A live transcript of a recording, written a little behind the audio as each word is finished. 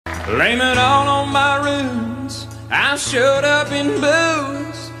Blame it all on my roots. I showed up in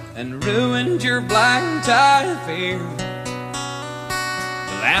booze and ruined your black tie affair.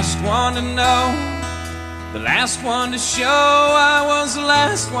 The last one to know, the last one to show, I was the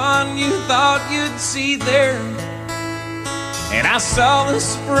last one you thought you'd see there. And I saw the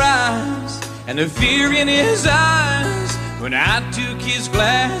surprise and the fear in his eyes when I took his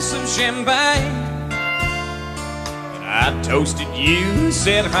glass of champagne. And I toasted you and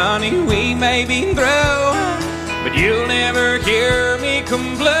said, honey, we may be through, but you'll never hear me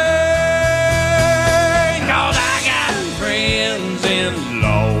complain. 'Cause I got friends in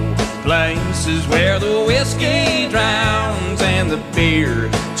low places where the whiskey drowns and the beer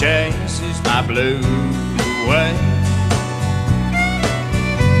chases my blues away.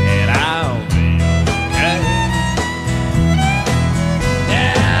 And I'll be okay.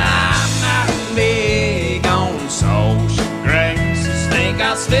 Yeah, I'm not big on social graces. Think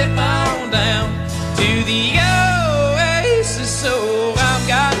I'll slip on down to the oasis. So I've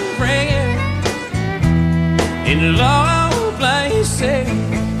got friends in low places.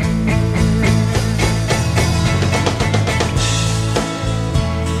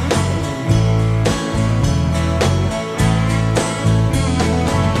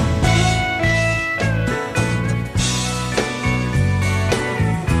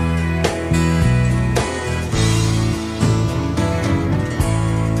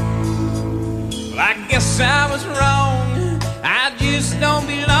 I was wrong, I just don't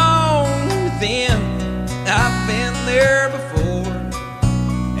belong with them. I've been there before,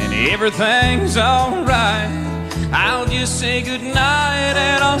 and everything's alright. I'll just say goodnight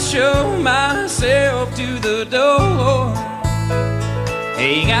and I'll show myself to the door.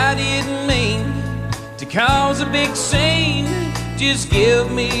 Hey, I didn't mean to cause a big scene. Just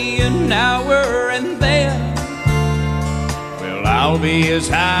give me an hour and then I'll be as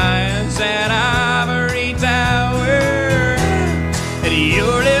high as that ivory tower that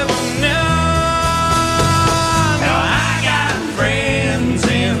you'll ever know. Now I got friends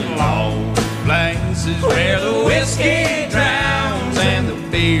in low places where the whiskey drowns and the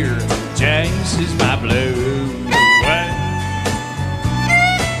beer chases my blues away.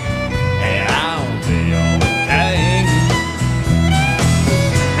 And I'll be okay.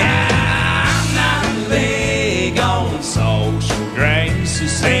 I'm not big on social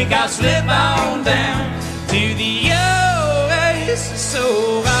graces. Think I'll slip on down to the oasis.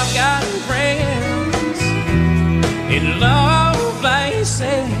 So I've got friends in low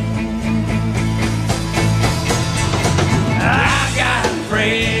places. I got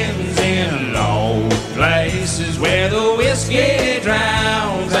friends in low places where the whiskey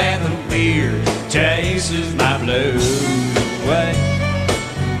drowns and the beer chases my blues away.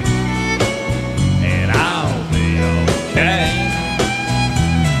 And I'll be okay.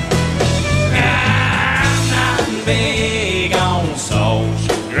 Big on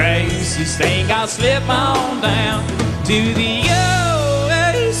social graces. Think I'll slip on down to the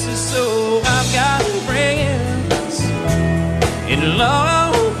oasis. So I've got friends in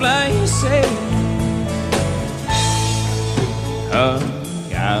low places.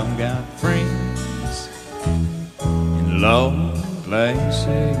 I've got friends in low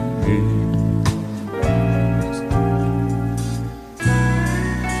places.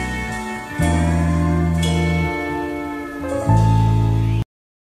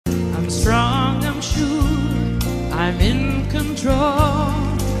 I'm in control,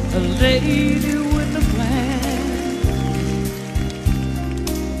 a lady with a plan,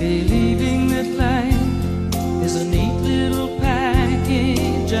 believing that life is a neat little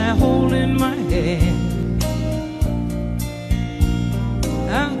package I hold in my hand.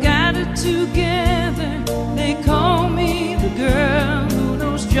 I've got it together, they call me the girl who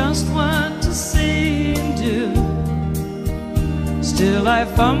knows just what to say and do. Still I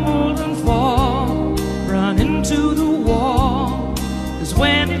fumble and fall, run into the wall, 'cause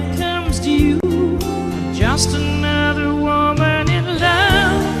when it comes to you, I'm just another woman in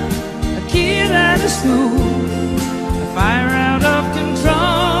love, a kid out of school, a fire out of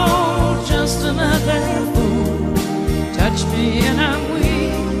control, just another fool. Touch me and I'm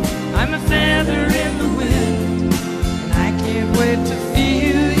weak, I'm a feather in the wind, and I can't wait to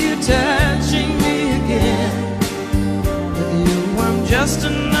feel you touching me again. With you I'm just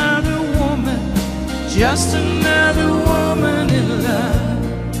another woman, just another woman in love.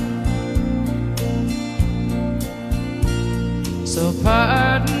 So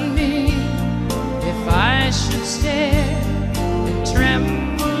pardon me if I should stare and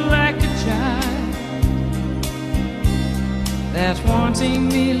tremble like a child. That wanting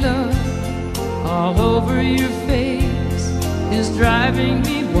me love all over your face is driving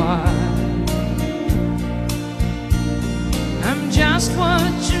me wild.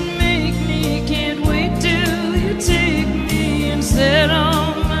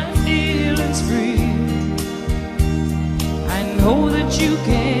 that you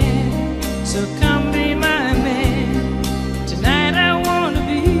can. So come be my man. Tonight I wanna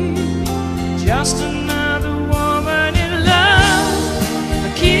be just another woman in love,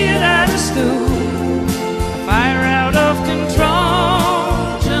 a kid out of school, a fire out of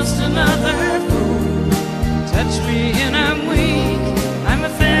control, just another fool. Touch me and I'm weak, I'm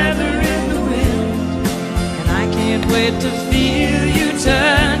a feather in the wind, and I can't wait to feel you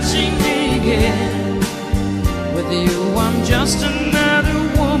touching me again. With you I'm just another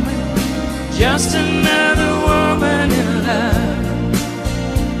woman, just another woman in love,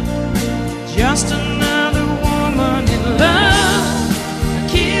 just another woman in love, a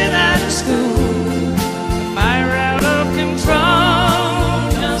kid out of school, a fire out of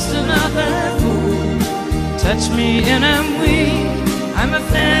control, just another fool. Touch me and I'm weak, I'm a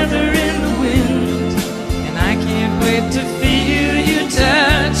feather in the wind, and I can't wait to feel you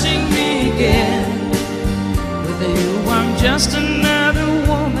touching me again. With you I'm just another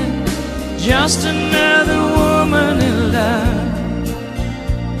woman, just another woman in love.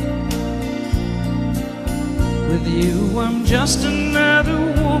 With you I'm just another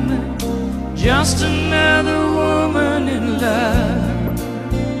woman, just another woman in love.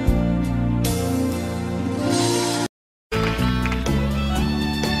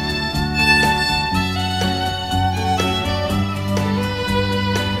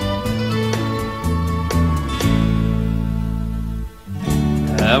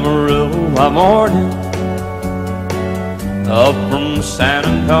 Amarillo by morning, up from San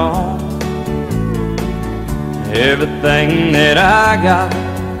Antonio. Everything that I got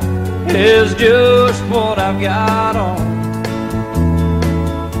is just what I've got on.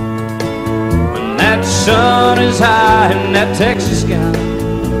 When that sun is high in that Texas sky,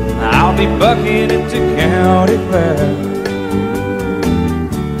 I'll be bucking at the county fair.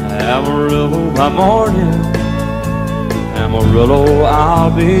 Amarillo by morning, Amarillo,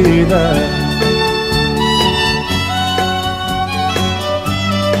 I'll be there.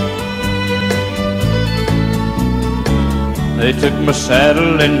 They took my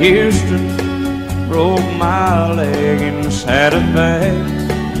saddle in Houston, broke my leg in Santa Fe,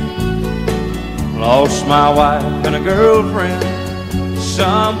 lost my wife and a girlfriend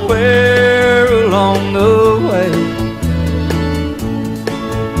somewhere along the way.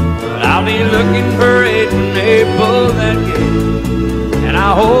 But I'll be looking for it when they pull that gate, and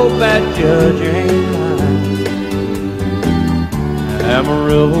I hope that judge ain't lying.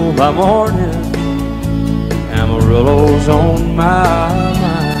 Amarillo by morning, Amarillo's on my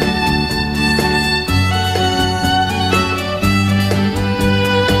mind.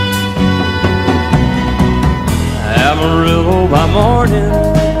 Amarillo by morning,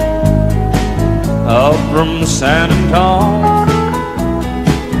 up from San Antonio.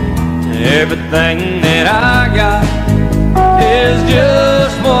 Everything that I got is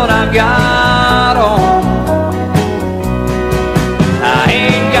just what I've got on. I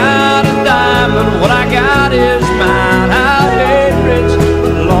ain't got a dime, but what I got is mine. I ain't rich,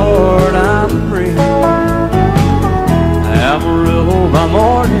 but Lord, I'm free. Amarillo by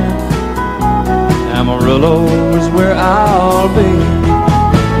morning, Amarillo is where I'll be.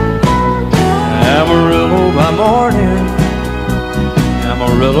 Amarillo by morning,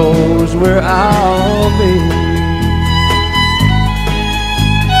 Amarillo is where I'll be.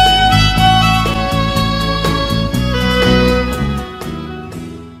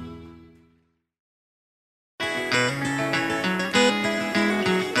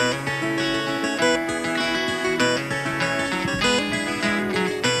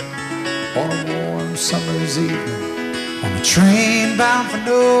 On a warm summer's evening, on a train bound for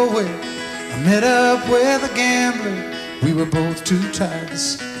nowhere, I met up with a gambler. We were both too tired to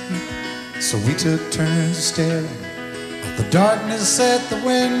sleep, so we took turns staring at the darkness at the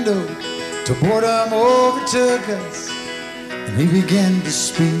window till boredom overtook us, and he began to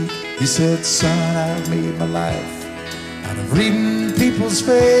speak. He said, "Son, I've made my life out of reading people's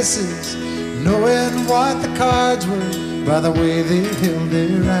faces, knowing what the cards were by the way they held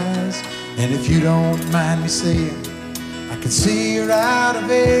their eyes. And if you don't mind me saying, I can see you're out of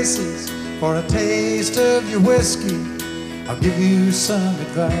aces. For a taste of your whiskey, I'll give you some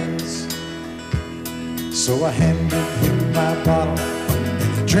advice." So I handed him my bottle,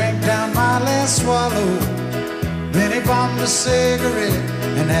 and he drank down my last swallow. Then he bombed a cigarette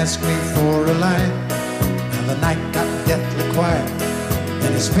and asked me for a light. And the night got deathly quiet,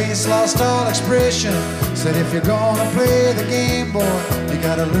 and his face lost all expression. Said, "If you're gonna play the game, boy, you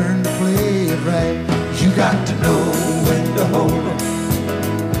gotta learn to play it right. You got to know when to hold 'em,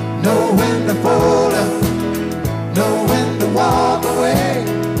 know when to fold 'em, know when to walk away,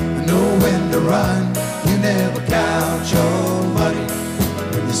 know when to run. You never count your money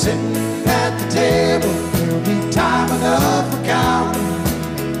sitting at the table, there'll be time enough for counting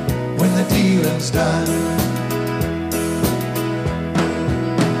when the dealing's done.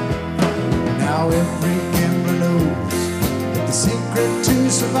 Now every gambler knows that the secret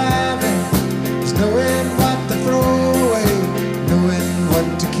to surviving is knowing what to throw away, knowing what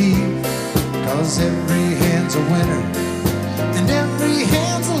to keep. 'Cause every hand's a winner and every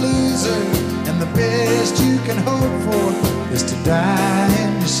hand's a loser, and the best you can hope for is to die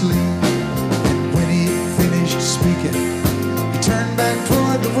in your sleep. And when he finished speaking, he turned back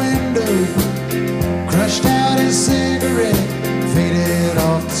toward the window, crushed out his cigarette, faded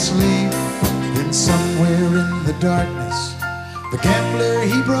off to sleep. Then somewhere in the darkness, the gambler,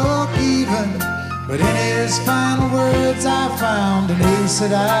 he broke even. But in his final words I found an ace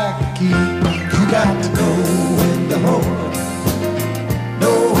that I could keep. You got to know when to hold 'em,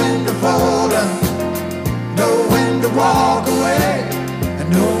 know when to fold 'em, know when to walk away, and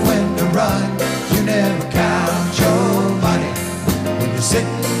know when to run. You never count your money when you're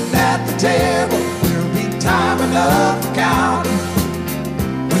sitting at the table. There'll be time enough for counting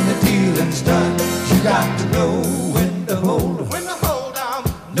when the dealing's done. You got to know when to hold 'em, when to hold 'em,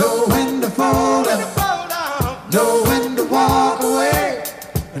 know when to fold 'em, know when to walk away,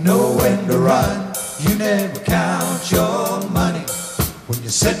 and know when to run. You never count your money when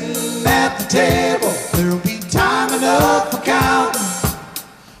you're sitting at the table. There'll be time enough for counting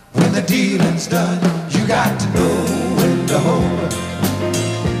when the dealing's done. You got to know when to hold 'em,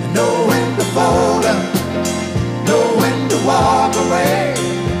 and know when to fold 'em, know when to walk away,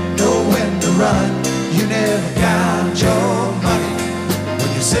 know when to run. You never count your money when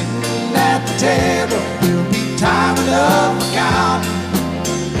you're sitting at the table. There'll be time enough for counting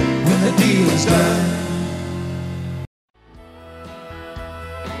when the dealing's done.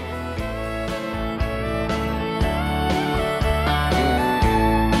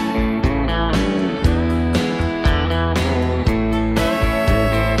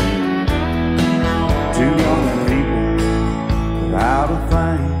 Two young people without a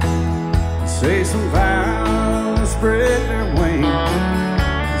thing say some vows, spread their wings,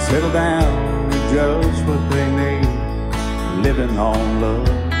 settle down and just what they need, living on love.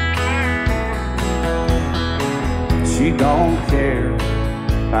 She don't care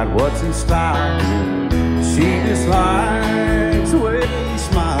about what's in style, she just likes the way he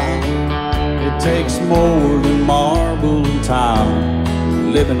smiles. It takes more than marble and tile,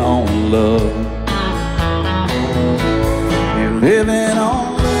 living on love. You're living on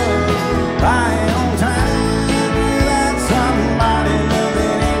love, buying on time, without somebody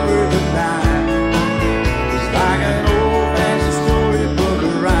loving ain't worth a dime. It's like an old-fashioned storybook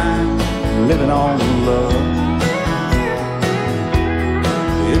of rhyme, living on love.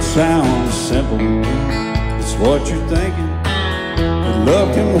 It sounds simple, it's what you're thinking, but love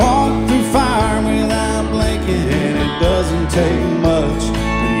can walk through fire without blinking, and it doesn't take much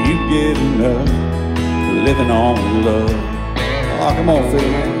when you get enough, living on love. Oh, come on, Phil,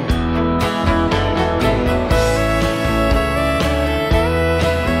 man.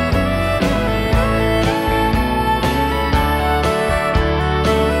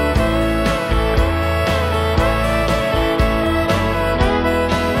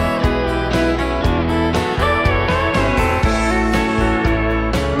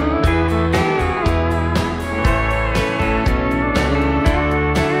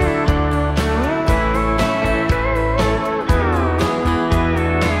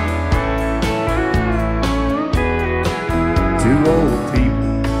 Two old people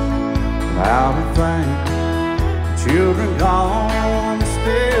without a thing, children gone,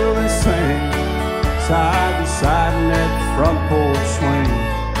 still they sing, side by side in that front porch swing,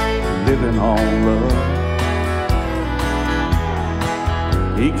 living on love.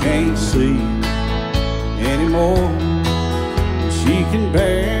 He can't see anymore, she can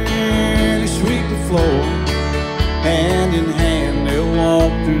barely sweep the floor. Hand in hand they'll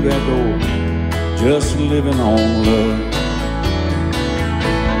walk through that door, just living on love.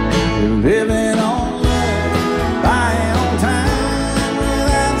 Living on love, buying on time,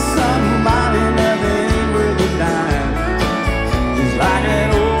 without somebody nothing ain't worth a dime. It's like an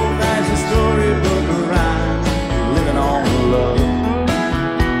old-fashioned storybook of rhyme, living on love.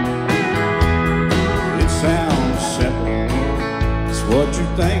 It sounds simple, it's what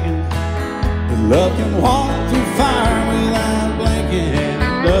you're thinking, but love can walk through fire without blinking, and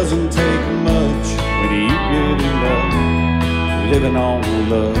it doesn't take much when you get enough, living on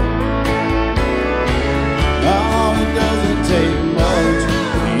love. Oh, it doesn't take much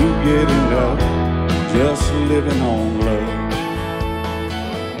when you get enough, just living on love.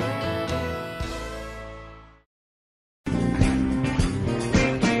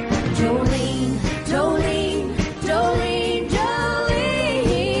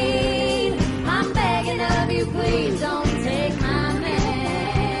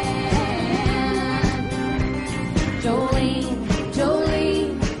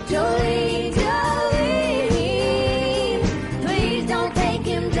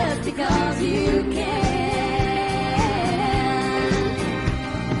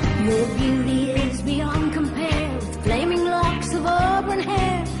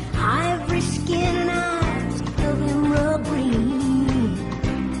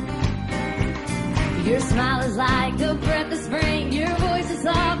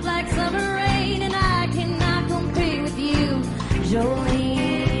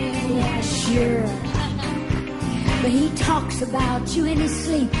 but he talks about you in his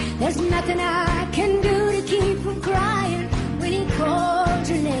sleep. There's nothing I can do to keep from crying when he calls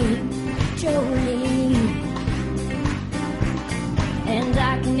your name, Jolene. And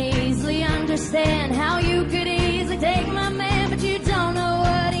I can easily understand how you could easily take my man, but you don't know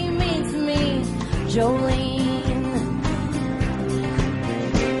what he means to me, Jolene.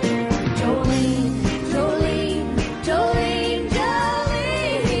 Jolene, Jolene, Jolene,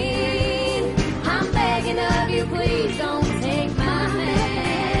 Jolene, I'm begging of you, please don't take my man.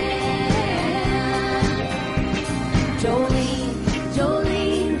 Jolene,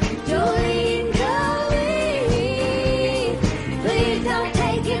 Jolene, Jolene, Jolene, please don't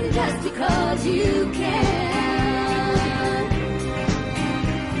take him just because you can.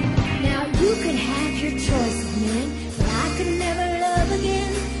 Now you can have your choice of men, but I could never love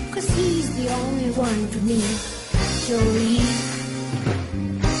again, 'cause he's the only one for me, Jolene.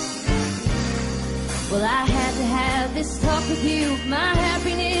 Well, I had to have this talk with you. My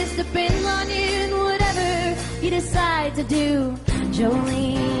happiness depends on you, and whatever you decide to do,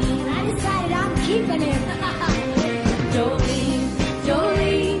 Jolene, I decided I'm keeping him. Jolene,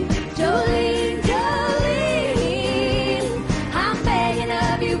 Jolene, Jolene, Jolene, I'm begging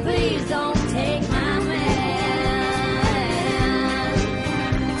of you, please don't take my man.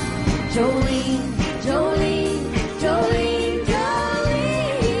 Jolene, Jolene, Jolene,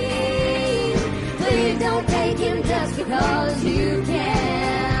 Jolene, please don't take him just because you can.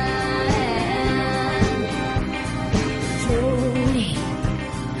 Jolene,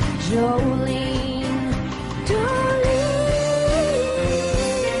 Jolene, Jolene.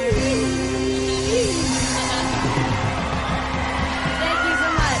 Thank you so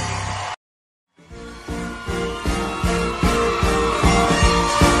much.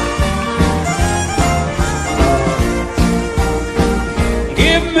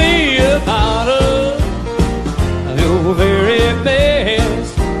 Give me a bottle of your very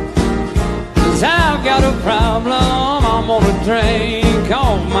best, 'cause I've got a problem I'm gonna drink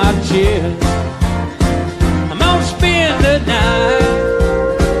off my chest. I'm gonna spend the night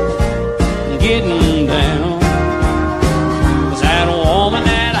getting down, 'cause that woman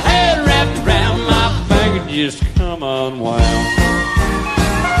that I had wrapped around my finger just come unwound.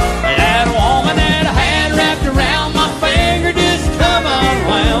 That woman that I had wrapped around my finger just come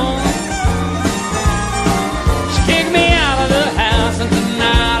unwound. She kicked me out of the house, and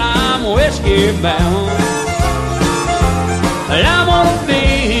tonight I'm whiskey bound. And I'm gonna be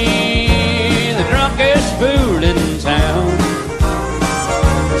the drunkest fool in town,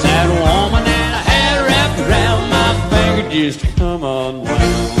 'cause that woman that I had wrapped around my finger just come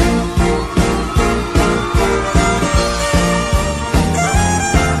unwound.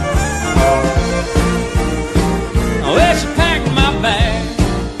 Well, she packed my bag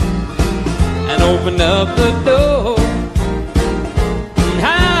and opened up the door, and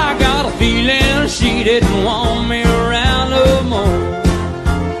I got a feeling she didn't want me around no more.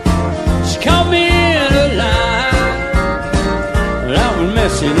 She caught me in a lie that I was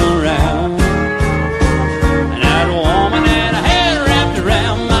messing around, and that woman that I had wrapped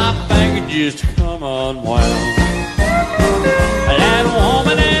around my finger just come unwound. That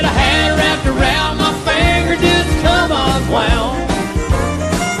woman that I had wrapped around my finger just come unwound.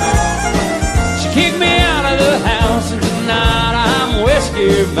 She kicked me out of the house, and tonight I'm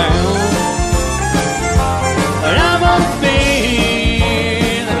whiskey bound. And I'm gonna be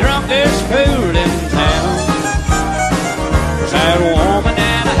the drunkest fool in town, 'cause that woman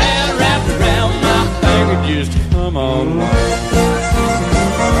that I had wrapped around my finger just come unwound.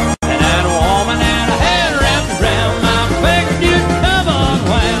 And that woman that I had wrapped around my finger just come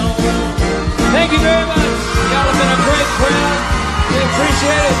unwound. Thank you very much. Y'all have been a great crowd. We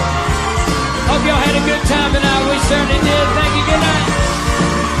appreciate it. Hope y'all had a good time tonight. We certainly did. Thank you. Good night.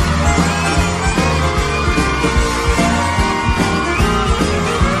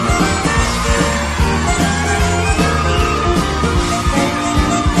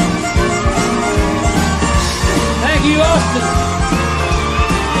 Thank you, Austin.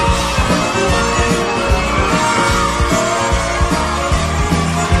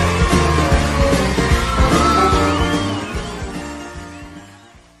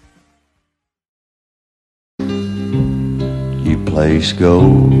 You place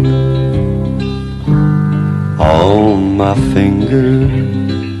gold on my finger.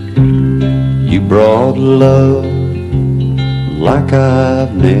 You brought love like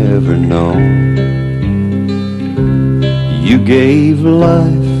I've never known. You gave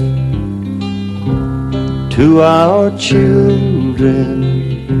life to our children,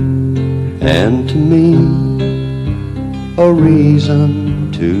 and to me a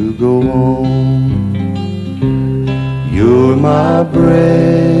reason to go on. my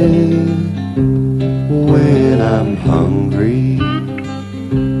bread when I'm hungry.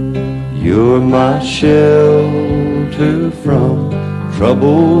 You're my shelter from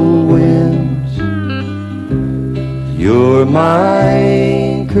troubled winds. You're my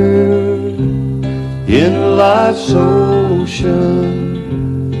anchor in life's ocean.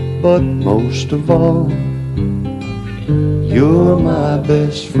 But most of all, you're my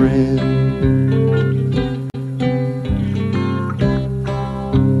best friend.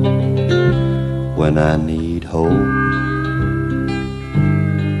 When I need hope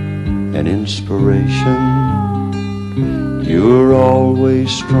and inspiration, you're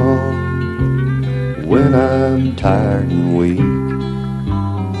always strong. When I'm tired and weak,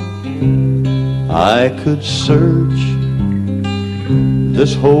 I could search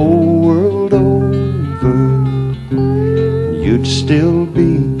this whole world over, you'd still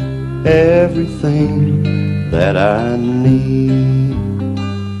be everything that I need.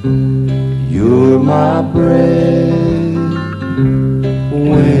 You're my bread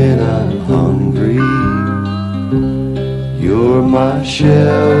when I'm hungry. You're my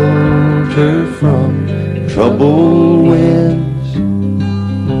shelter from troubled winds.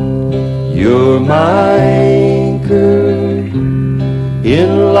 You're my anchor in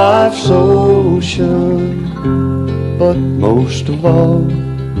life's ocean. But most of all,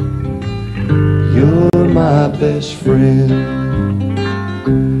 you're my best friend.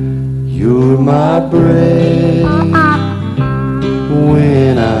 You're my bread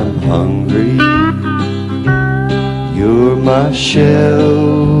when I'm hungry. You're my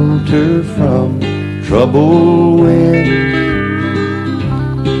shelter from troubled winds.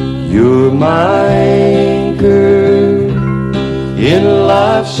 You're my anchor in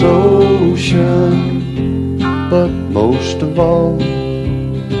life's ocean. But most of all,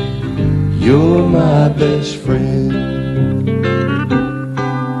 you're my best friend.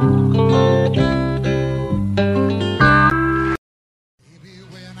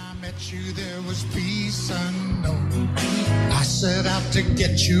 Set out to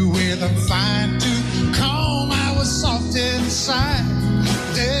get you with a fine tooth comb. I was soft inside.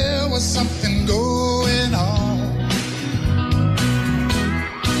 There was something going on.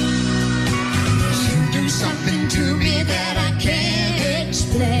 You do something to me that I can't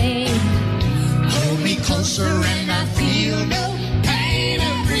explain. Hold me closer and I feel no pain.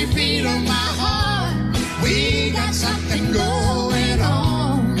 Every beat of my heart, we got something going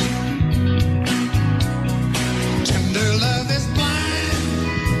on. Tender love is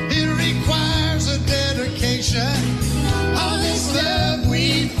all this love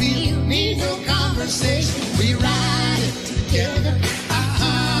we feel needs no conversation. We ride it together,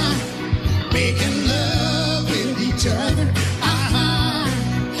 making love with each other,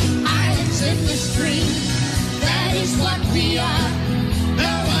 Islands in the stream, that is what we are.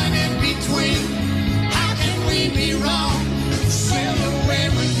 No one in between. How can we be wrong? Sail away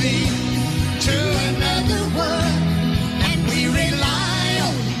with me to another world, and we rely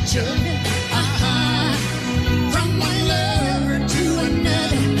on each other.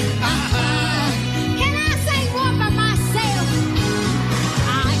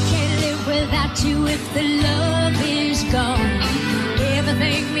 If the love is gone,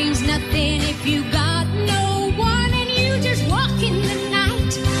 everything means nothing if you got no one, and you just walk in the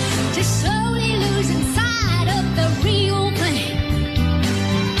night to slowly losing sight of the real thing.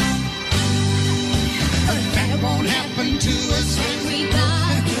 But that won't happen to us when we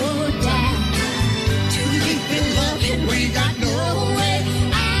got no doubt. Too deep in love and we got no way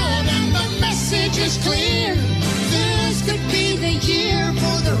out, and the message is clear. This could be the year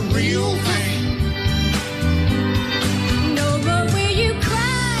for the real thing.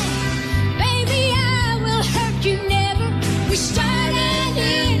 Baby,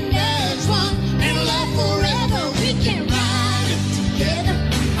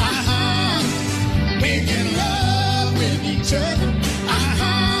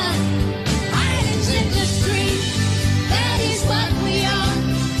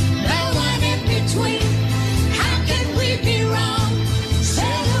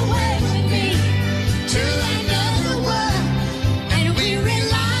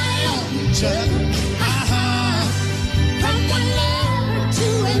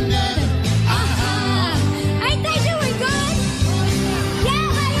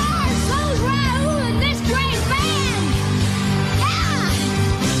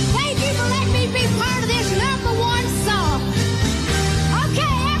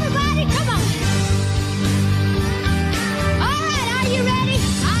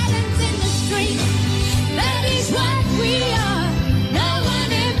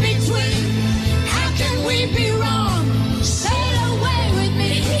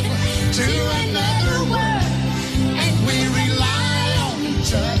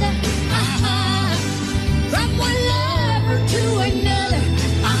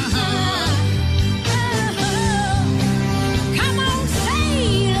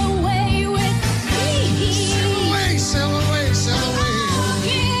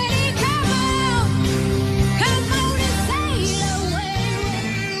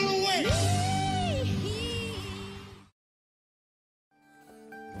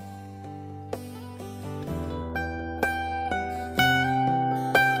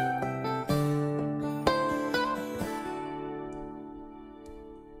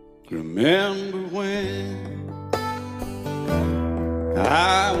 Remember when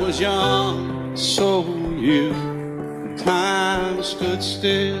I was young, so were you. Time stood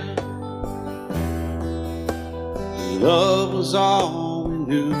still. Love was all we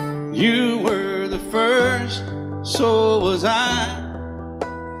knew. You were the first, so was I.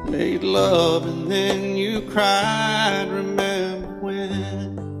 Made love and then you cried. Remember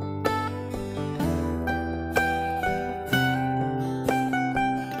when?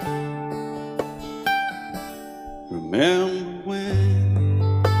 Remember when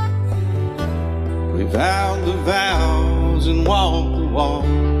we vowed the vows and walked the walk,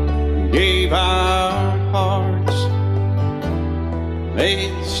 gave our hearts,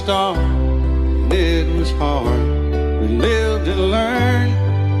 made the start, and it was hard. We lived and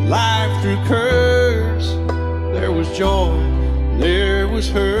learned life through curves. There was joy, there was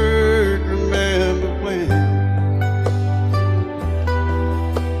hurt. Remember when?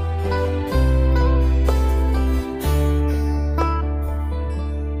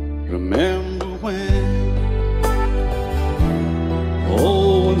 Remember when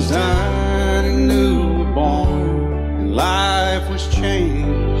old ones died and new were born, and life was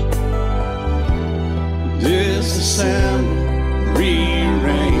changed, disassembled,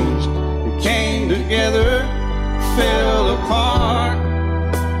 rearranged. We came together, fell apart,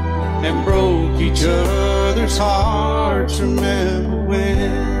 and broke each other's hearts. Remember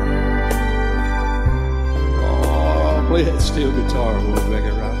when? Oh, play that steel guitar, we'll make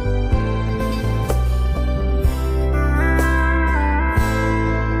it right.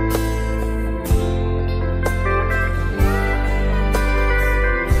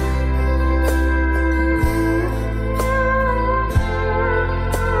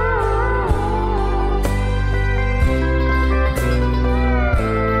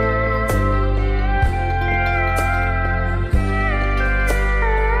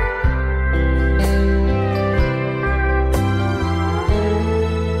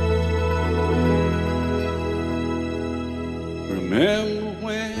 Remember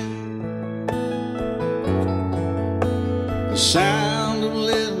when the sound of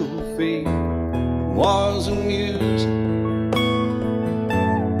little feet was amusing?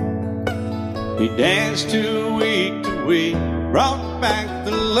 He danced to week, brought back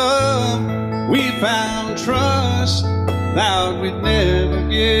the love. We found trust, vowed we'd never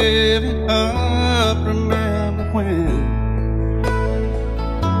give it up. Remember when?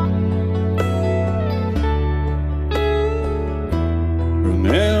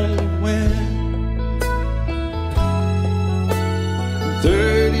 Remember when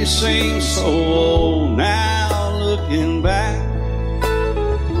 30 seems so old now, looking back.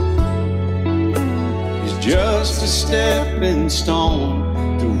 It's just a stepping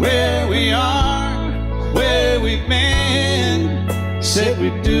stone to where we are, where we've been. Said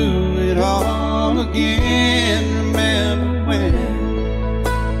we'd do it all again. Remember when?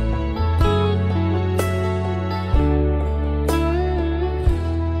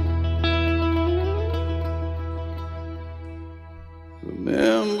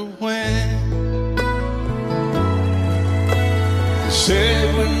 Remember when they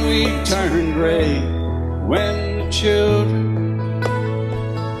said when we turned gray, when the children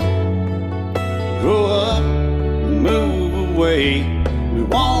grow up and move away, we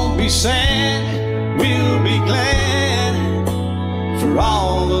won't be sad, we'll be glad for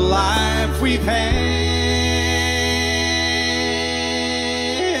all the life we've had.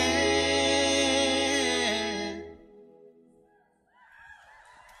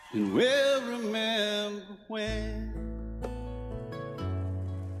 And we'll remember when.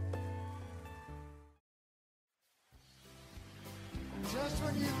 Just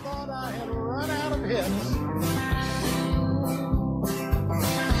when you thought I had run out of hits,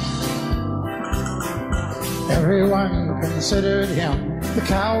 everyone considered him the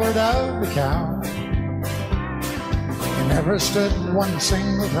coward of the cow. He never stood one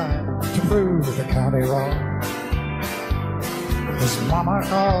single time to prove the county wrong. His mama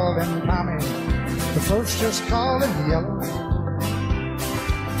called him Tommy, the folks just called him Yellow.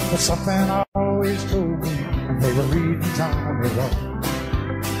 But something always told me they were reading Tommy wrong.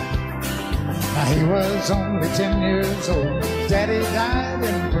 Now he was only 10 years old, Daddy died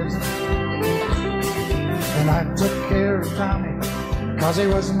in prison, and I took care of Tommy, 'cause he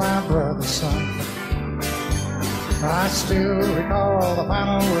was my brother's son. I still recall the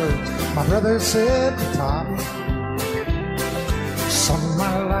final words my brother said to Tommy. Son,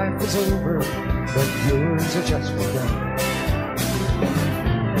 my life is over, but yours are just begun.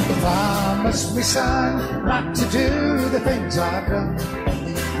 Promise me, son, not to do the things I've done.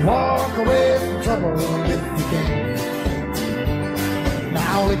 Walk away from trouble if you can.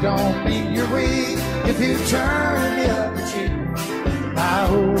 Now it don't mean you're weak if you turn the other cheek. I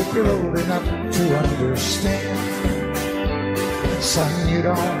hope you're old enough to understand. Son, you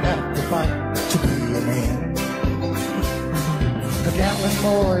don't have to fight to be a man. The gambling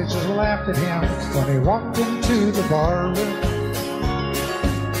boys just laughed at him when he walked into the bar room.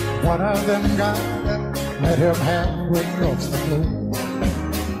 One of them got up, let him halfway across the floor.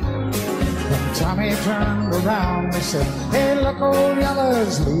 When Tommy turned around, he said, "Hey, look, old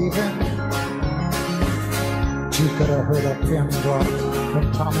Yella's leaving." You could have heard a pin drop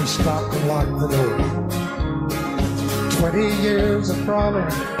when Tommy stopped and locked the door. 20 years of crawling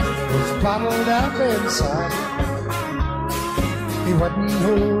was bottled up inside. He wasn't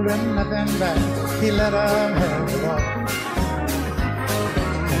holding nothing back, he let him have it all.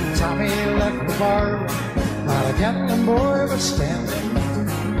 And Tommy left the bar, not a gambling boy was standing.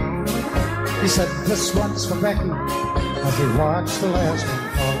 He said, "This one's for Becky," as he watched the last one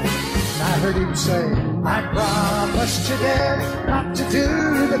fall. And I heard him say, "I promised you, Dad, not to do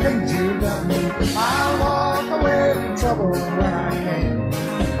the things you've done. I'll walk away from trouble when I can.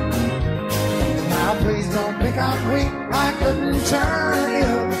 Now please don't think I'm weak, I couldn't turn the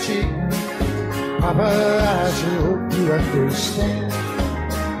other cheek. Papa, I sure hope you understand.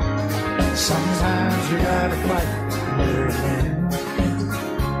 Sometimes you gotta fight for a man."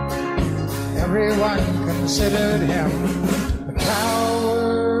 Everyone considered him the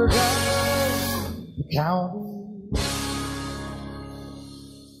coward of the county.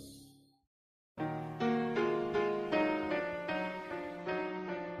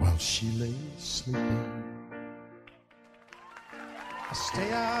 While she lay sleeping, I stay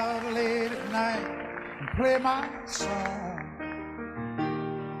out late at night and play my song.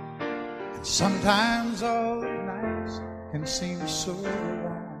 And sometimes all the nights can seem so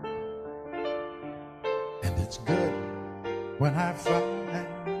long. And it's good when I finally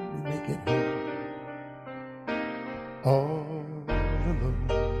make it home, all alone,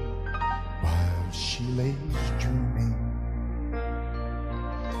 while she lays dreaming.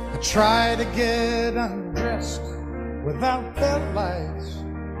 I try to get undressed without the lights.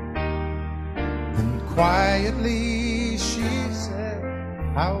 Then quietly she said,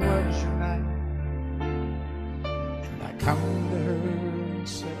 "How was your night?" And I come to her and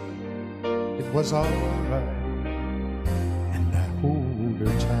say, "It was all right," and I hold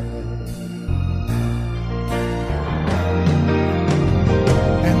her tight.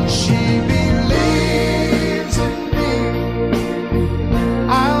 And she believes in me.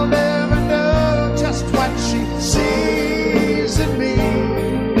 I'll never know just what she sees in me.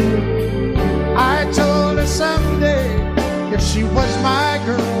 I told her someday if she was my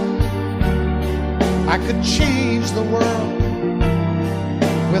girl, I could change the world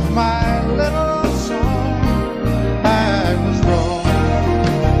with my little song. I was wrong,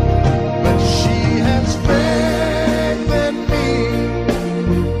 but she has faith in me,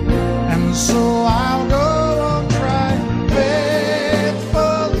 and so I'll go on trying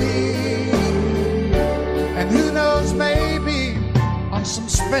faithfully. And who knows, maybe on some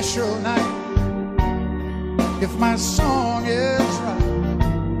special night, if my song is right,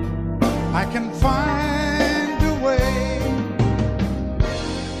 I can find a way.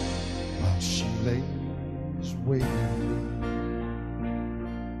 Waiting.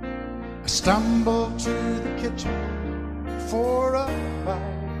 I stumble to the kitchen for a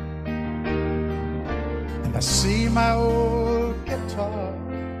bite, and I see my old guitar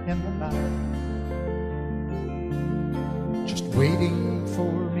in the night, just waiting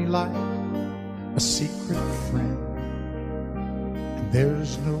for me like a secret friend. And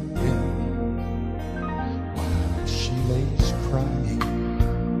there's no wind while she lays crying.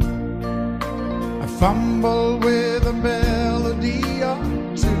 Fumble with a melody or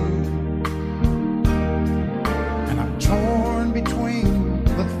two, and I'm torn between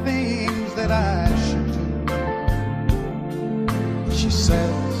the things that I should do. She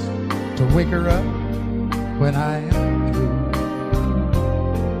says to wake her up when I am through.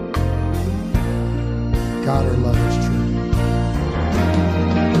 God, her love is true.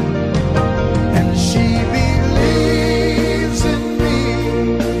 And she believes in me.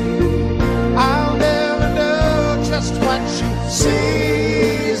 I'll never know just what she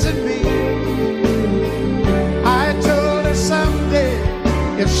sees in me. I told her someday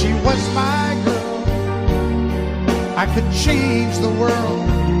if she was my girl, I could change the world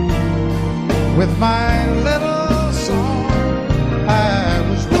with my little song. I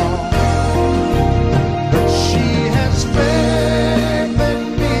was wrong, but she has faith in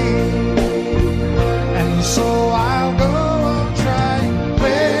me, and so I'll go on trying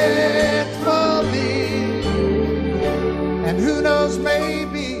faithfully. And who knows, maybe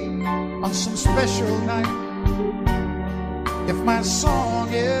special night, if my song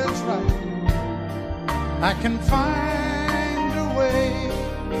is right, I can find a way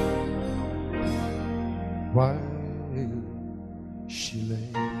while she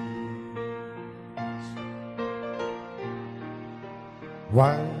lays,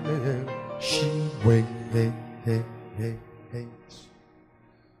 while she waits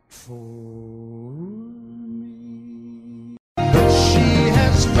for me. But she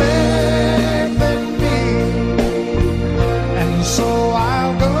has faith in me, and so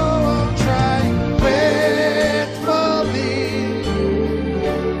I'll go on trying faithfully.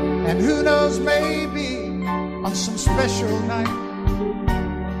 And who knows, maybe on some special night,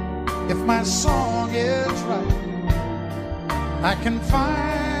 if my song is right, I can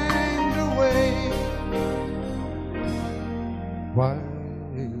find a way while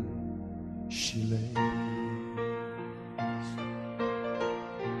she lays,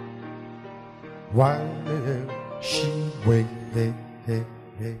 while she waits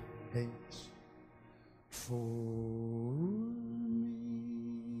for me,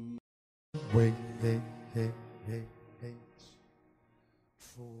 waits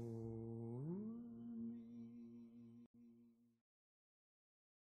for me.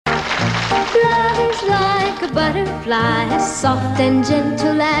 Love is like a butterfly, as soft and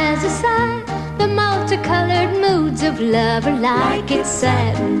gentle as a sigh. The multicolored moods of love are like its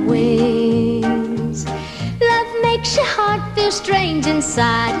satin wings. Love makes your heart feel strange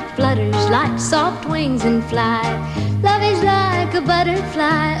inside. It flutters like soft wings and fly. Love is like a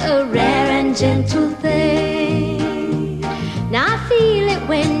butterfly, a rare and gentle thing. Now I feel it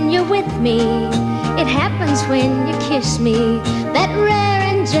when you're with me. It happens when you kiss me. That rare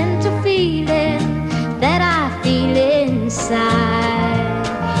and gentle feeling that I feel inside.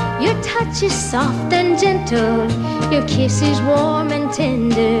 Your touch is soft and gentle, your kiss is warm and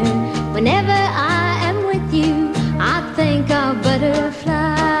tender. Whenever I am with you, I think of butterflies.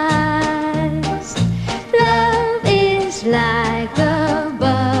 Love is like a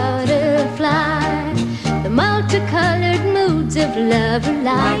butterfly. The multicolored moods of love are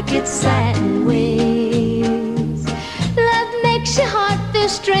like its satin wings. Love makes your heart feel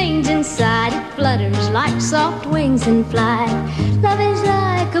strange inside. It flutters like soft wings and fly. Love is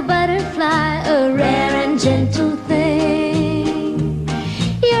like a butterfly, a rare and gentle thing.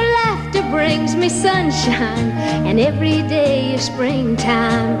 Your laughter brings me sunshine, and every day is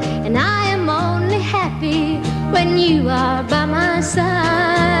springtime. And I am only happy when you are by my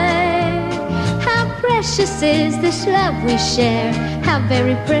side. How precious is this love we share, how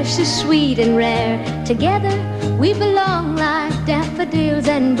very precious, sweet and rare. Together we belong like daffodils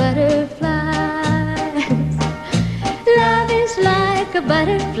and butterflies. Love is like a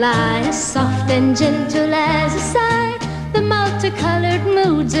butterfly, as soft and gentle as a sigh. The multicolored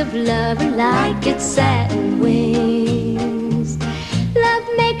moods of love are like its satin wings. Love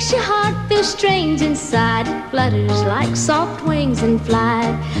makes your heart feel strange inside. It flutters like soft wings and fly.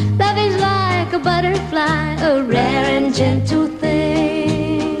 Love is like a butterfly, a rare and gentle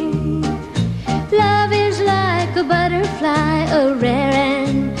thing. Love is like a butterfly, a rare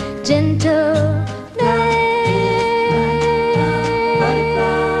and gentle thing.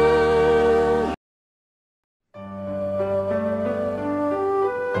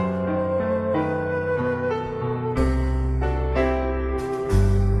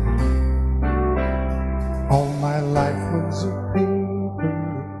 All my life was a paper,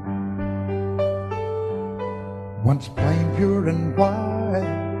 once plain, pure and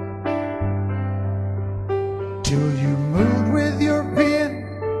white, till you moved with your pen,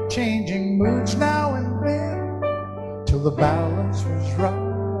 changing moods now and then, till the balance was right.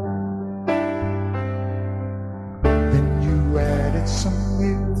 Then you added some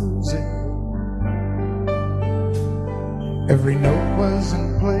music, every note was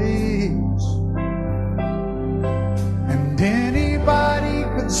in place, and anybody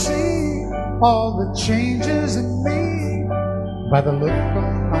could see all the changes in me by the look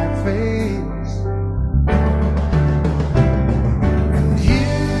on my face. And you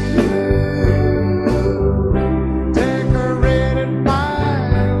decorated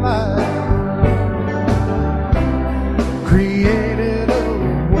my life, created a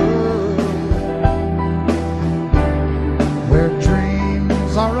world where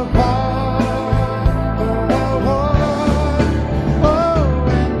dreams are apart.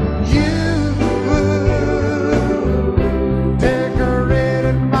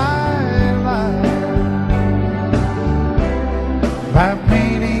 By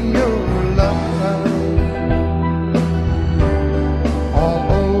painting your love all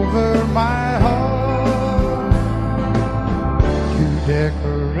over my heart, you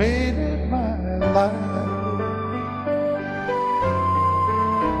decorated my life.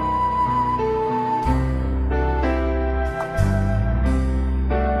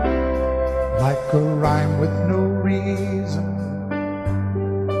 Like a rhyme with no reason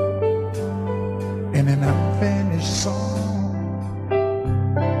in an unfinished song.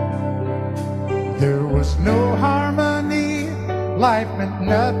 There was no harmony, life meant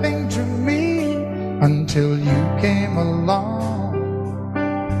nothing to me until you came along.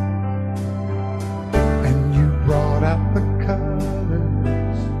 And you brought out the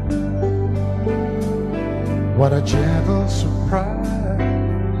colors. What a gentle surprise.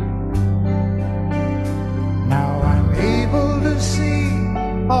 Now I'm able to see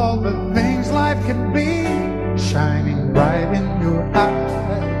all the things life can be, shining bright in your eyes.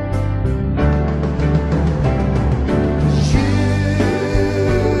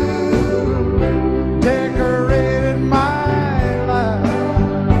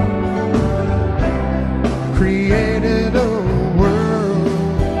 Created a world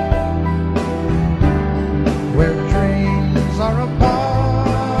where dreams are a part.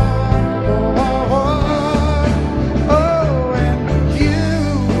 Oh, and you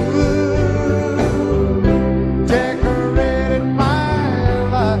decorated my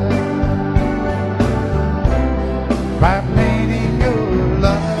life by painting your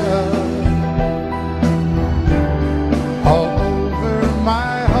love all over my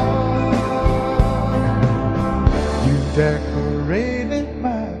decorated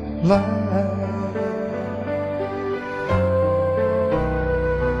my life.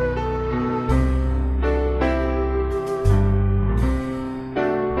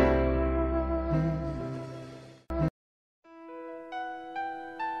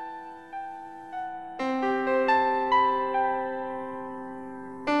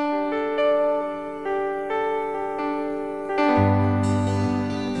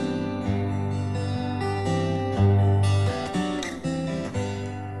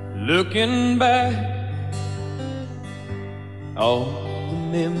 Looking back, all the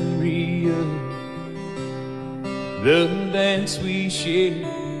memory of the dance we shared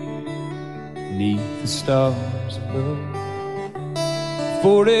neath the stars above.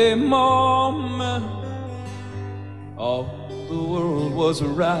 For a moment, all the world was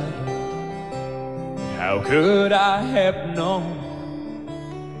right. How could I have known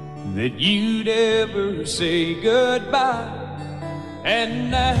that you'd ever say goodbye? And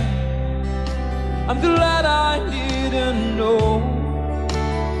now I'm glad I didn't know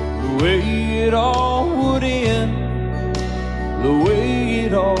the way it all would end, the way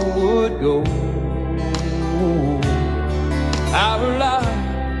it all would go. Our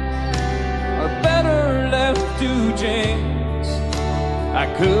lives are better left to chance. I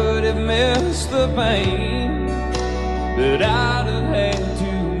could have missed the pain, but I'd have had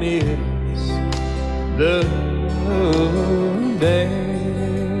to miss the dance.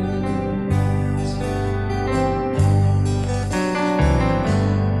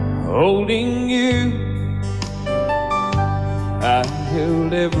 Holding you, I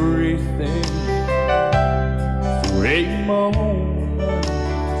held everything. For a moment,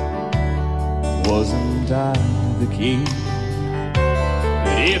 wasn't I the king?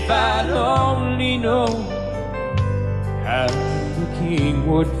 But if I'd only known how the king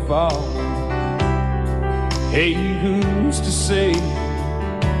would fall, hey, who's to say?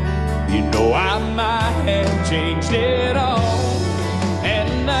 You know I might have changed it all.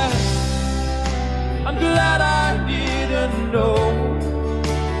 And I'm glad I didn't know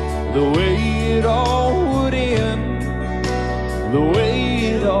the way it all would end, the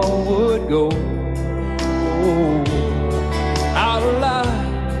way it all would go. Our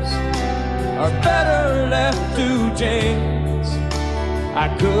lives are better left to chance. I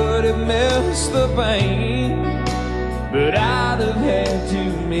could have missed the pain, but I'd have had to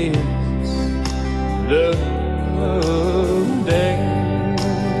miss the day.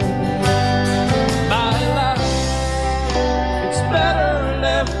 My life, it's better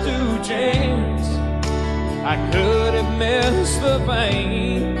left to chance. I could have missed the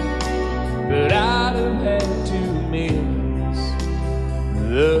pain, but I'd have had to miss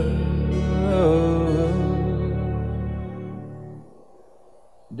the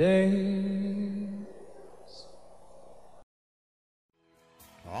days.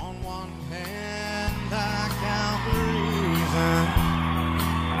 On one hand, I count the reason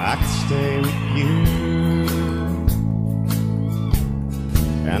I could stay with you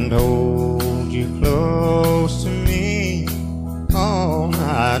and hold you close to me all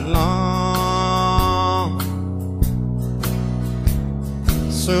night long.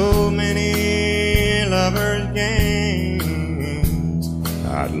 So many lovers' games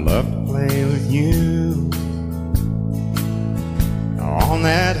I'd love to play with you. On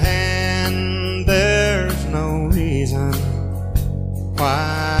that hand, there's no reason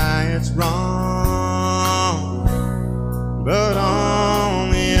why it's wrong. But on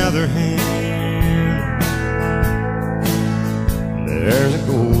the other hand, there's a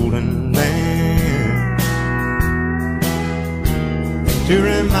golden band to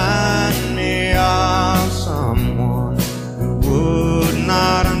remind me of someone who would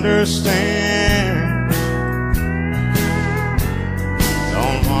not understand.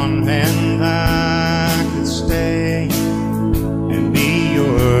 On one hand, I could stay and be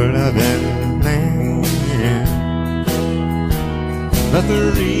your loving man, but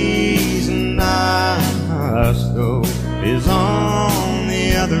the reason I must go is on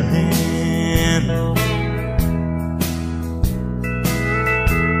the other hand.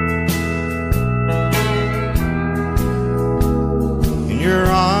 In your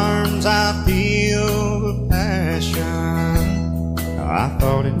arms I feel the passion I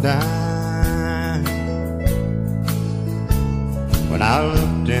thought it died when I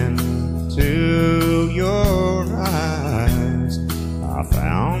looked into your eyes. I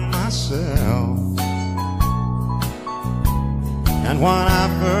found myself, and when I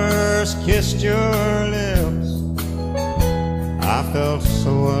first kissed your lips, I felt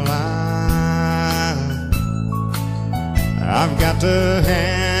so alive. I've got to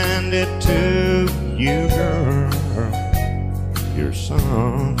hand it to you, girl, you're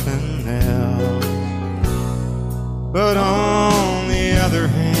something else. But on the other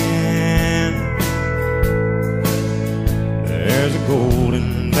hand, there's a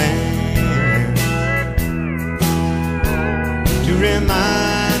golden band to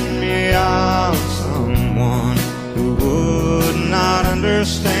remind me of someone who would not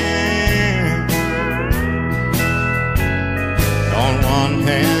understand. On one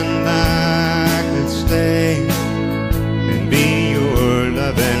hand, I could stay and be your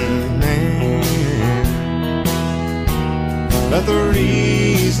loving man, but the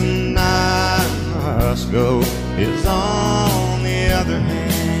reason I must go is on the other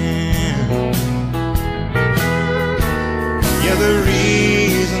hand. Yeah, the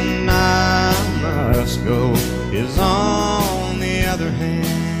reason I must go is on the other hand.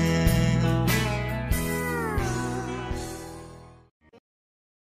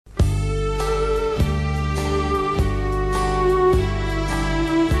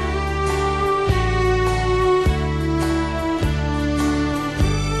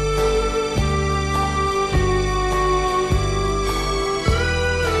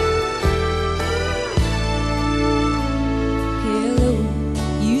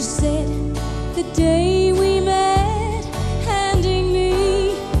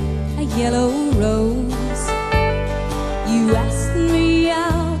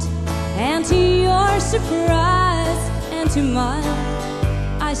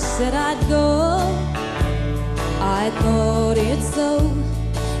 I said I'd go. I thought it so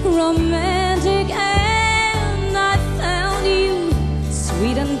romantic, and I found you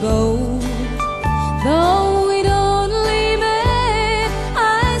sweet and bold. Though we'd only met,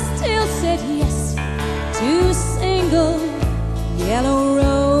 I still said yes to a single yellow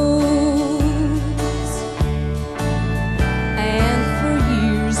rose. And for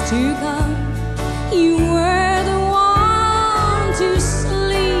years to come, you were the one to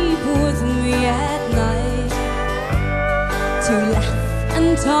sleep with me at night, to laugh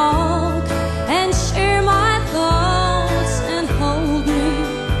and talk and share my thoughts and hold me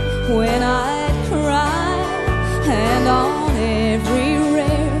when I'd cry. And on every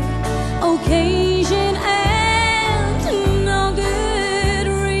rare occasion and no good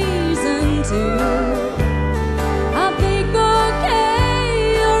reason to, a big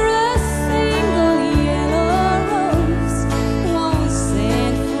bouquet or a single yellow rose was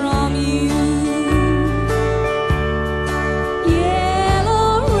sent from you.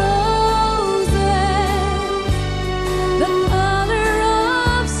 Yellow roses, the color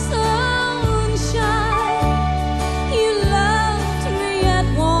of sunshine. You loved me at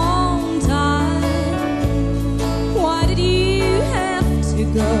one time. Why did you have to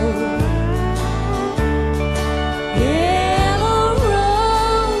go? Yellow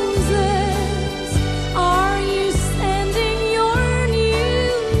roses, are you sending your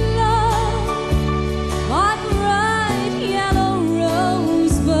new love? My bright yellow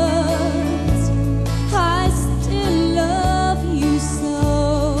rosebuds, I still love you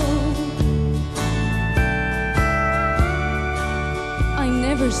so. I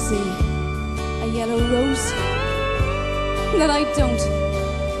never see a yellow rose that I don't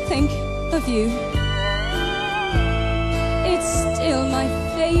think of you. It's still my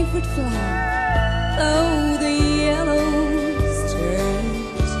favorite flower, though the yellows turn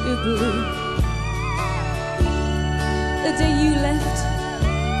to blue. The day you left,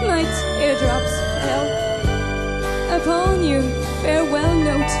 my teardrops fell upon your farewell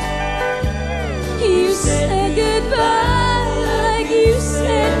note. You said goodbye like you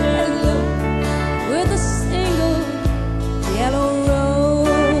said hello, with a single yellow rose.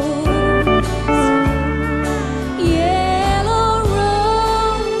 Yellow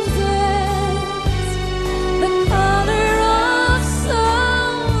roses, the color of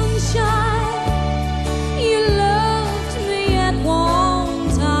sunshine. You loved me at one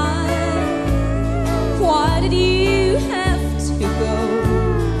time. Why did you have to go?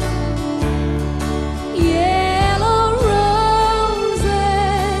 Yellow roses,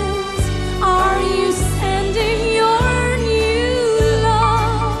 are you sending your new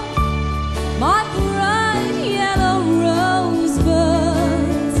love? My bright yellow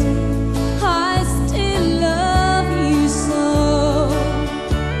rosebuds, I still love you so.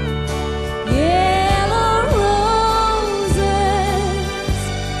 Yellow roses,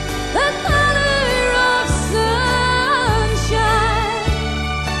 the color of sunshine.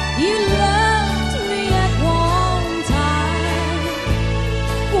 You loved me at one time.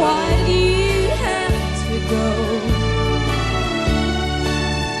 Why did you have to go?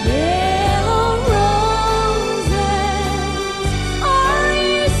 Yellow roses, are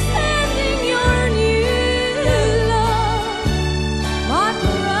you sending your new love? My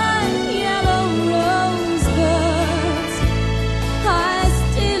bright yellow rosebuds, I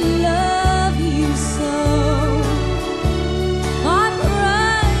still love you so. My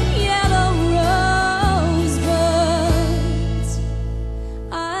bright yellow rosebuds,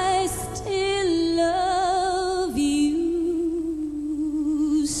 I still love you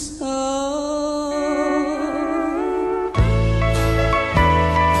so.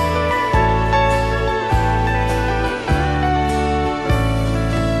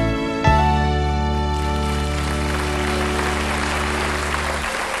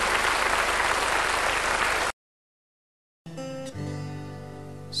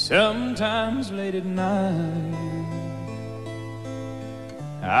 Sometimes late at night,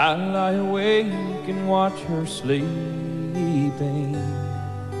 I lie awake and watch her sleeping.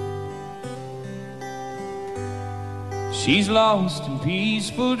 She's lost in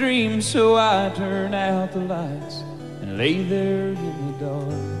peaceful dreams, so I turn out the lights and lay there in the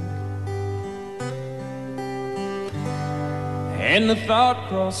dark. And the thought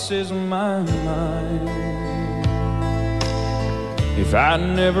crosses my mind, if I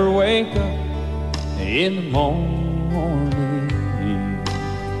never wake up in the morning,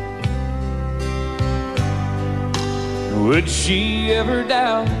 would she ever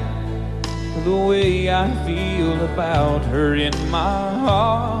doubt the way I feel about her in my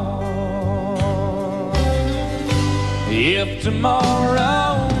heart? If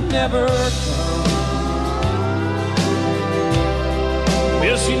tomorrow never comes,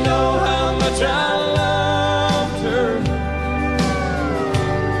 will she know how much I loved her?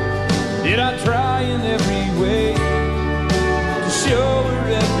 Did I try in every way to show her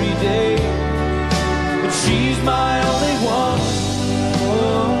every day that she's my only one?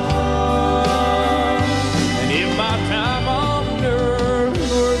 And if my time on earth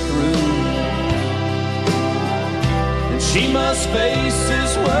were through, then she must face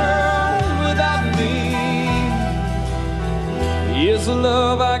this world without me. Is the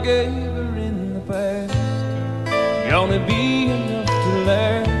love I gave her in the past gonna be enough to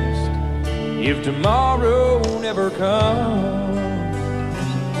last if tomorrow never comes?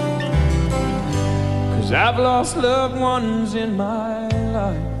 'Cause I've lost loved ones in my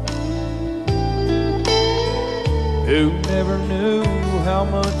life who never knew how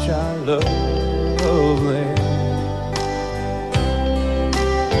much I love them.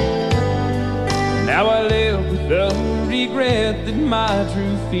 Now I live with the regret that my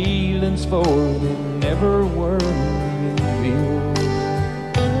true feelings for them never were revealed.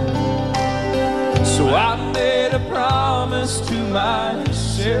 So I made a promise to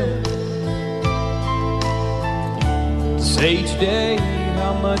myself to say each day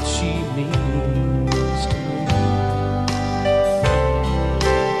how much she means to me,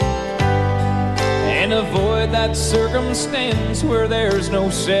 and avoid that circumstance where there's no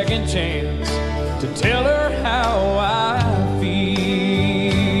second chance to tell her how I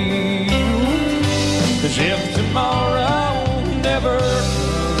feel. 'Cause if tomorrow never comes,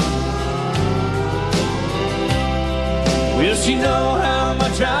 will she know how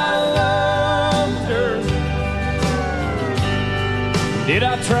much I loved her? Did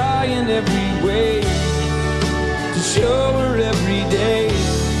I try in every way to show her every day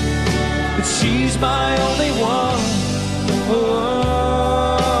but she's my only one.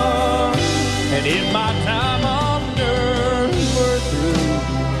 Oh, and if my time on earth were through,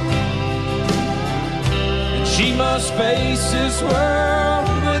 and she must face this world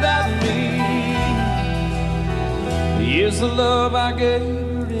without me, is the love I gave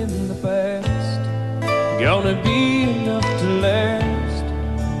her in the past gonna be enough to last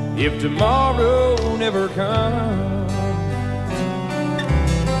if tomorrow never comes?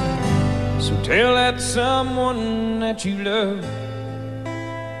 So tell that someone that you love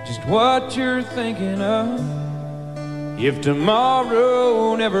just what you're thinking of if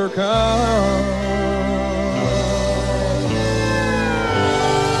tomorrow never comes.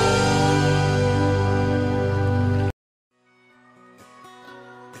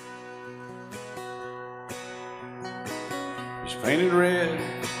 Painted red,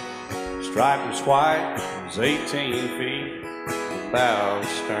 striped was white, was 18 feet, bow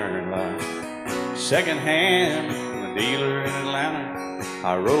stern line. Second hand from a dealer in Atlanta,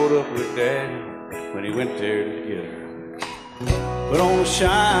 I rode up with Daddy when he went there to get her. Put on a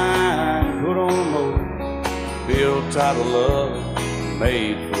shine, put on a motor, built title love,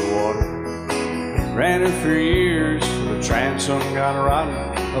 made for the water. Ran it for years, the transom got rotten.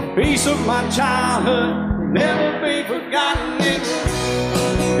 A piece of my childhood never be forgotten. It's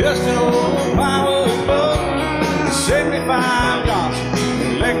just an old plywood boat, 75 Johnson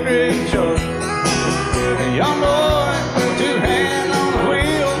electric choke. A young boy, two hands on the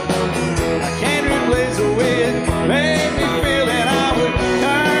wheel. I can't replace the wind. Made me feel that I would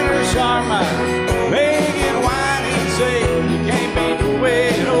turn her sharp mind, make it wide and say you can't beat the way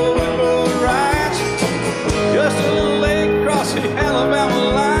an old boat rides. Just a little lake across the Alabama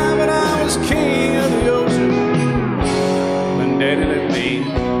line, but I was king of the ocean. Daddy let me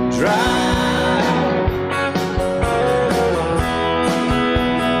drive.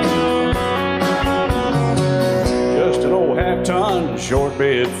 Just an old half-ton short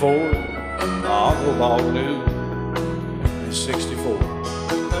bed Ford my uncle bought new in '64.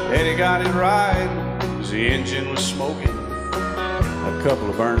 Daddy got it right as the engine was smoking, a couple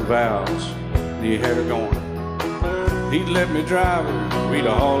of burned valves, and he had her going. He'd let me drive her, we'd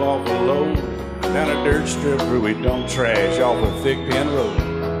haul off a load down a dirt strip where we dumped trash off a thick pin road.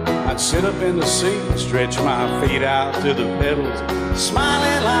 I'd sit up in the seat and stretch my feet out to the pedals,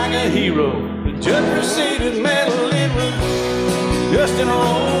 smiling like a hero. The judge proceeded metal. It was just an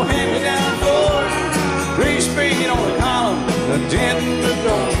old hand-me-down Ford, 3-speed on the column, a dent in the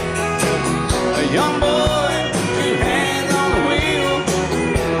door. A young boy, two hands on the wheel.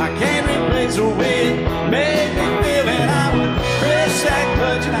 I can't replace the wind. Made me feel that I would press that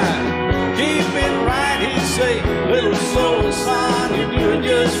clutch and I'd keep it right, he'd say, little slow, son, you're doing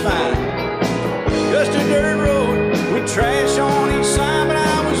just fine. Just a dirt road with trash on each side, but I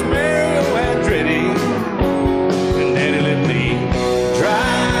was Mario Andretti, and Daddy let me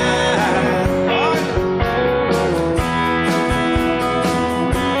drive.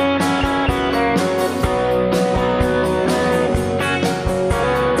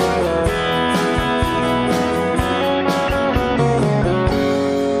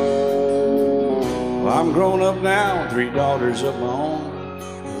 I'm grown up now, 3 daughters of my own.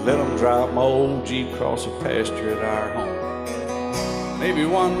 Let them drive my old Jeep across the pasture at our home. Maybe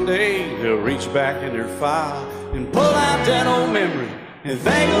one day they'll reach back in their file and pull out that old memory and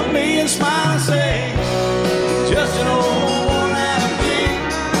think of me and smile and say, just an old worn-out Jeep,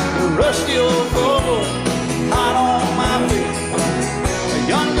 a rusty old Volvo, hot on my feet. A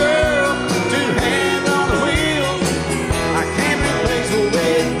young girl, 2 hands on the wheel. I can't replace the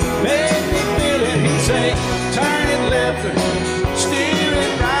wind. Make me feel it, he'd say, turn it left or steer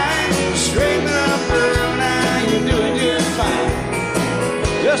it right, straighten up girl, now you're doing just fine.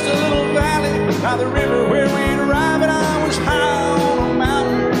 Just a little valley by the river where we'd arrive, and I was high on a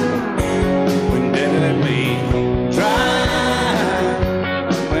mountain when Daddy let me drive.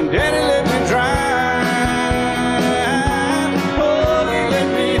 When Daddy let me drive, oh, he let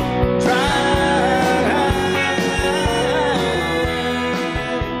me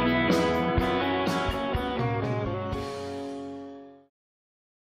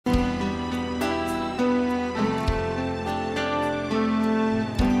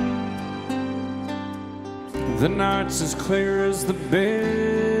The night's as clear as the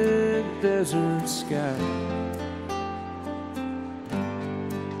big desert sky,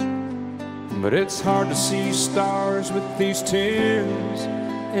 but it's hard to see stars with these tears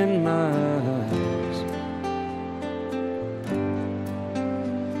in my eyes.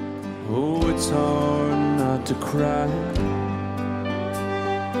 Oh, it's hard not to cry.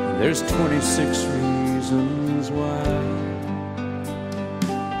 There's 26 reasons why.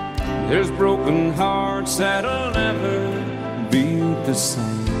 There's broken hearts that'll never be the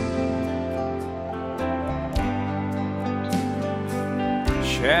same.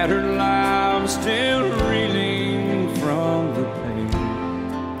 Shattered lives still reeling from the pain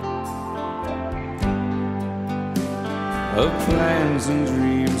of plans and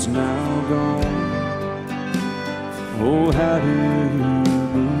dreams now gone. Oh, how do you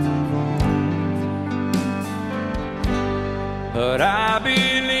move on? But I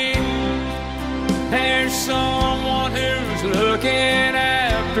believe there's someone who's looking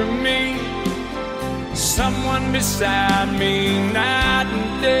after me, someone beside me night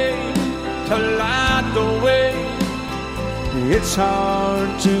and day to light the way. It's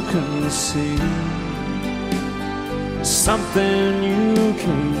hard to conceive something you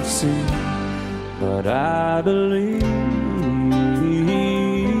can't see, but I believe.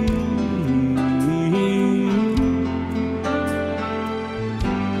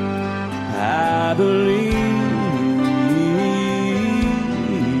 I believe.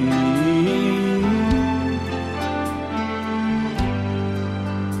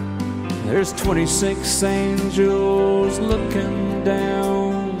 There's 26 angels looking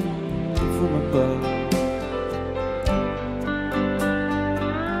down from above,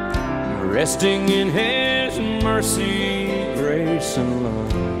 resting in His mercy, grace, and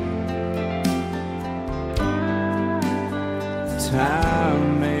love.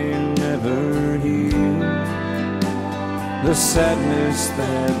 Time may never heal the sadness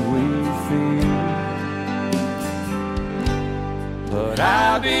that we feel, but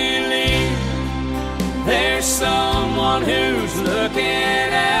I believe there's someone who's looking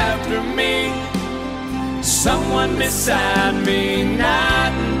after me, someone beside me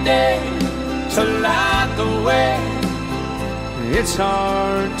night and day to light the way. It's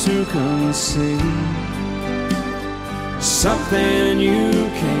hard to conceive something you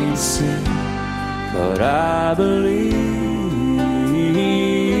can't see, but I believe.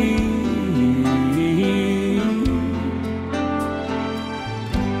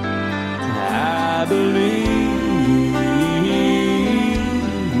 I believe.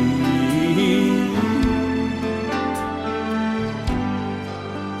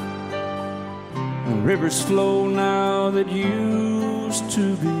 Rivers flow now that used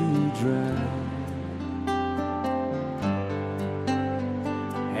to be dry,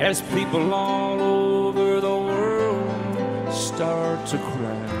 as people all over the world start to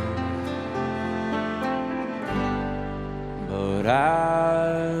cry. But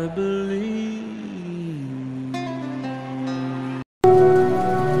I believe.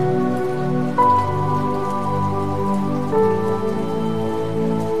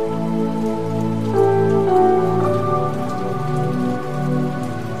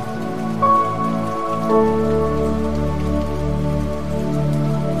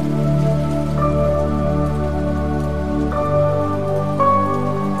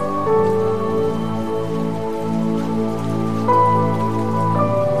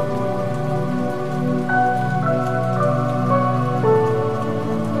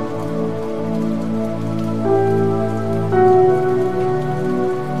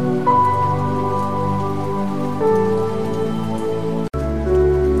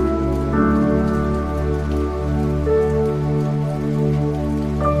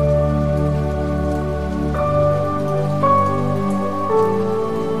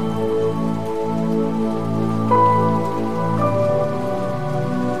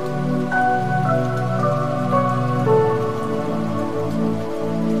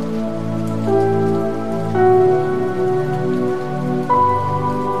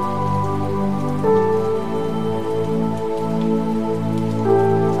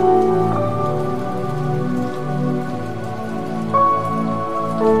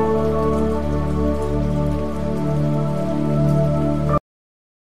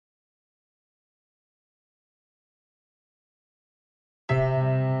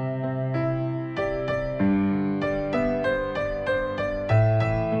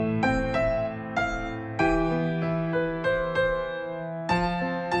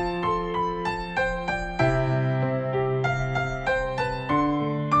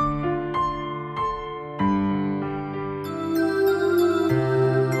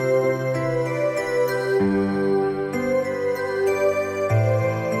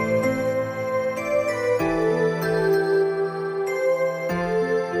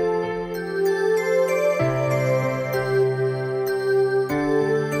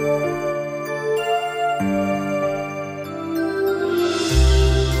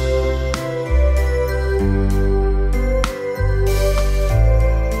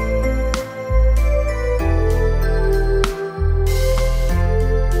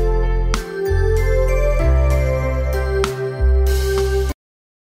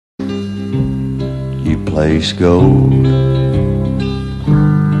 place gold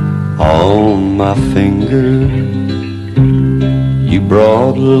on my finger. You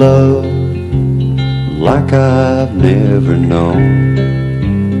brought love like I've never known.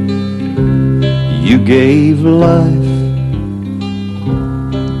 You gave life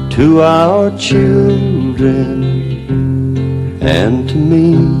to our children, and to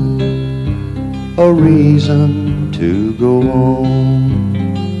me a reason to go on.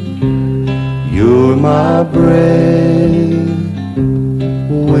 You're my bread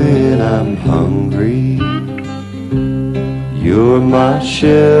when I'm hungry. You're my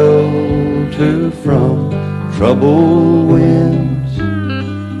shelter from troubled winds.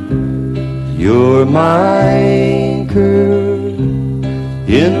 You're my anchor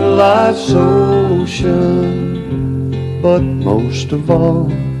in life's ocean, but most of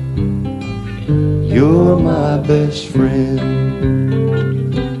all, you're my best friend.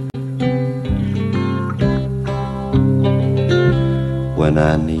 When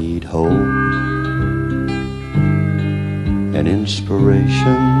I need hope and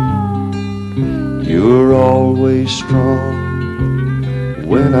inspiration, you're always strong.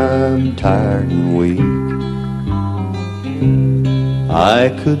 When I'm tired and weak, I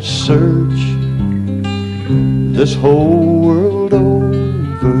could search this whole world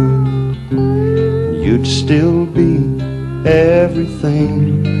over, you'd still be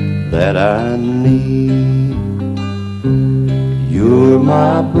everything that I need. You're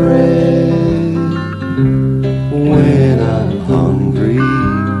my bread when I'm hungry.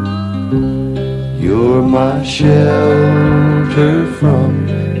 You're my shelter from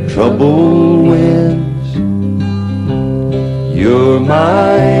troubled winds. You're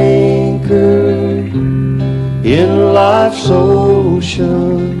my anchor in life's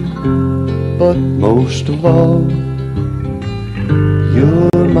ocean, but most of all,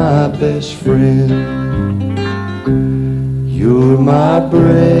 you're my best friend. You're my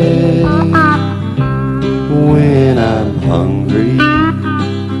bread when I'm hungry.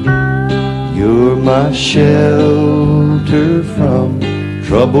 You're my shelter from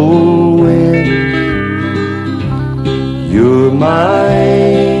troubled winds. You're my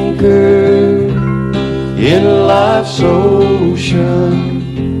anchor in life's ocean,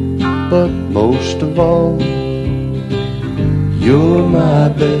 but most of all, you're my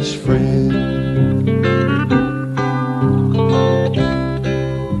best friend.